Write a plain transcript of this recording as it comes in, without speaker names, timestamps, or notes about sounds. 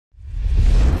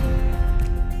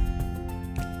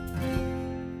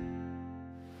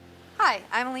Hi,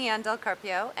 I'm Leanne Del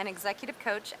Carpio, an executive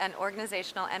coach and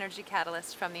organizational energy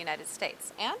catalyst from the United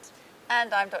States.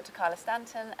 And I'm Dr. Carla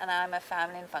Stanton, and I'm a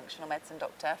family and functional medicine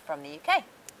doctor from the UK.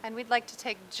 And we'd like to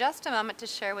take just a moment to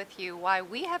share with you why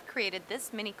we have created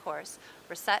this mini course,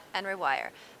 Reset and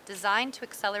Rewire, designed to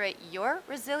accelerate your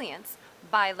resilience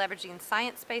by leveraging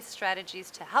science-based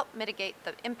strategies to help mitigate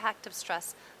the impact of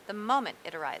stress the moment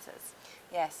it arises.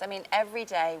 Yes, I mean, every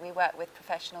day we work with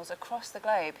professionals across the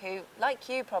globe who, like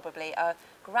you probably, are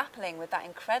grappling with that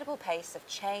incredible pace of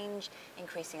change,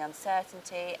 increasing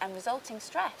uncertainty and resulting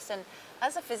stress. And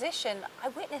as a physician, I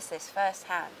witness this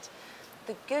firsthand.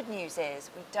 The good news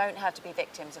is we don't have to be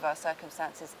victims of our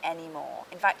circumstances anymore.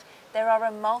 In fact, there are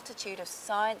a multitude of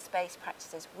science-based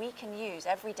practices we can use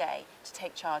every day to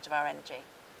take charge of our energy.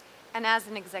 And as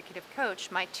an executive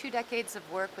coach, my 2 decades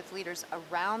of work with leaders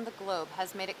around the globe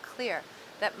has made it clear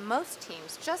that most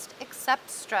teams just accept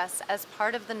stress as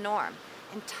part of the norm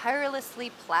and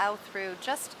tirelessly plow through,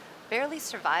 just barely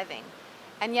surviving.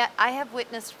 And yet I have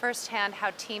witnessed firsthand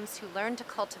how teams who learn to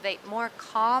cultivate more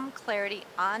calm clarity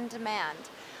on demand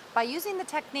by using the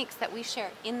techniques that we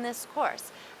share in this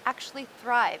course actually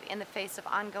thrive in the face of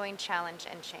ongoing challenge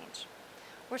and change.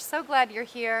 We're so glad you're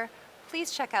here.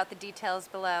 Please check out the details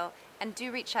below and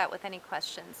do reach out with any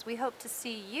questions. We hope to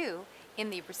see you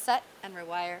in the Reset and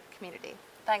Rewire community.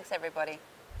 Thanks, everybody.